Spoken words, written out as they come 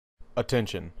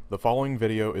Attention, the following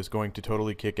video is going to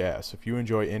totally kick ass. If you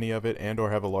enjoy any of it and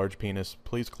or have a large penis,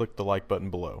 please click the like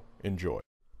button below. Enjoy.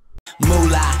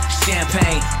 Moolah,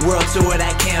 champagne, world tour,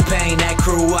 that campaign, that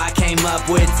crew I came up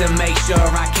with to make sure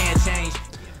I can't change.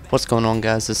 What's going on,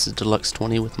 guys? This is Deluxe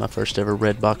 20 with my first ever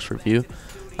redbox review.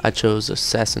 I chose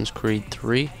Assassin's Creed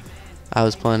 3. I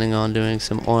was planning on doing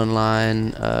some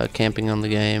online camping on the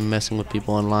game, messing with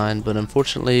people online, but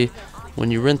unfortunately when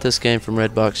you rent this game from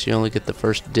Redbox you only get the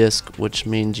first disc, which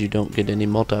means you don't get any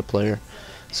multiplayer.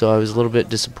 So I was a little bit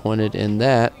disappointed in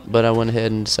that, but I went ahead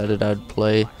and decided I'd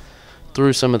play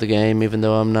through some of the game, even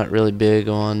though I'm not really big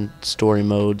on story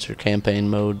modes or campaign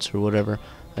modes or whatever.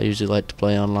 I usually like to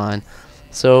play online.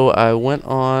 So I went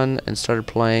on and started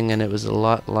playing, and it was a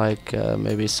lot like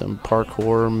maybe some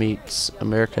parkour meets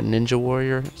American Ninja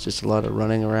Warrior. It's just a lot of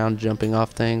running around, jumping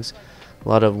off things, a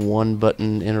lot of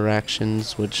one-button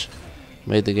interactions, which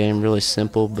made the game really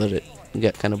simple, but it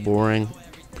got kind of boring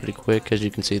pretty quick. As you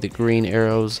can see, the green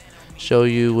arrows show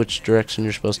you which direction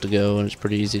you're supposed to go, and it's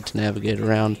pretty easy to navigate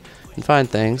around and find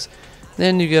things.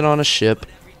 Then you get on a ship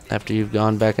after you've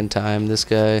gone back in time. This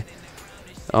guy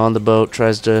on the boat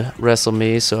tries to wrestle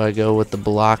me, so I go with the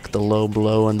block, the low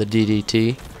blow, and the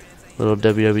DDT, little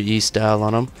WWE style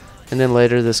on him. And then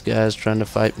later this guy's trying to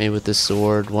fight me with his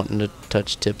sword, wanting to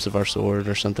touch tips of our sword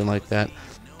or something like that.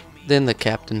 Then the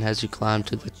captain has you climb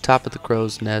to the top of the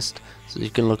crow's nest so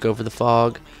you can look over the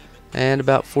fog. And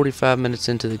about 45 minutes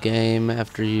into the game,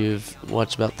 after you've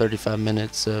watched about 35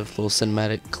 minutes of little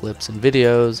cinematic clips and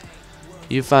videos,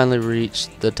 you finally reach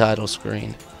the title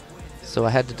screen. So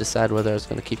I had to decide whether I was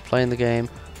going to keep playing the game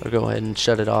or go ahead and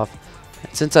shut it off.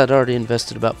 And since I'd already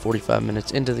invested about 45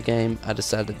 minutes into the game, I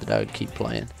decided that I would keep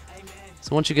playing.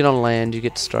 So once you get on land, you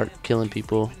get to start killing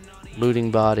people,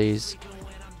 looting bodies,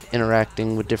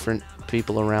 interacting with different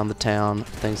people around the town,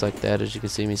 things like that. As you can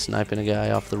see me sniping a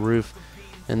guy off the roof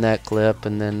in that clip,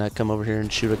 and then I come over here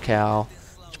and shoot a cow,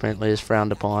 which apparently is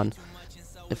frowned upon.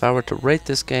 If I were to rate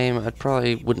this game, I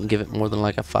probably wouldn't give it more than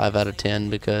like a 5 out of 10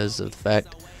 because of the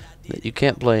fact that you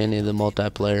can't play any of the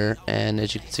multiplayer, and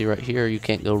as you can see right here, you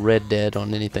can't go Red Dead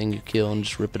on anything you kill and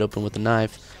just rip it open with a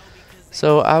knife.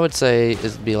 So I would say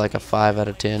it'd be like a 5 out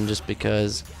of 10 just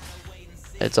because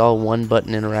it's all one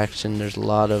button interaction. There's a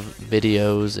lot of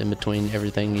videos in between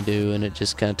everything you do, and it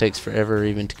just kind of takes forever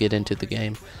even to get into the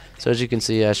game. So as you can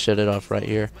see, I shut it off right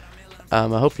here. I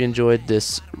hope you enjoyed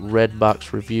this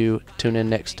Redbox review. Tune in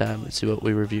next time and see what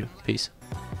we review. Peace.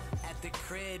 At the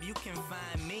crib, you can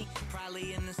find me,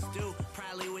 probably in the stew,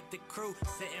 probably with the crew,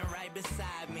 sitting right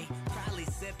beside me, probably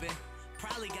sipping,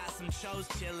 probably got some shows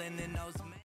chilling in those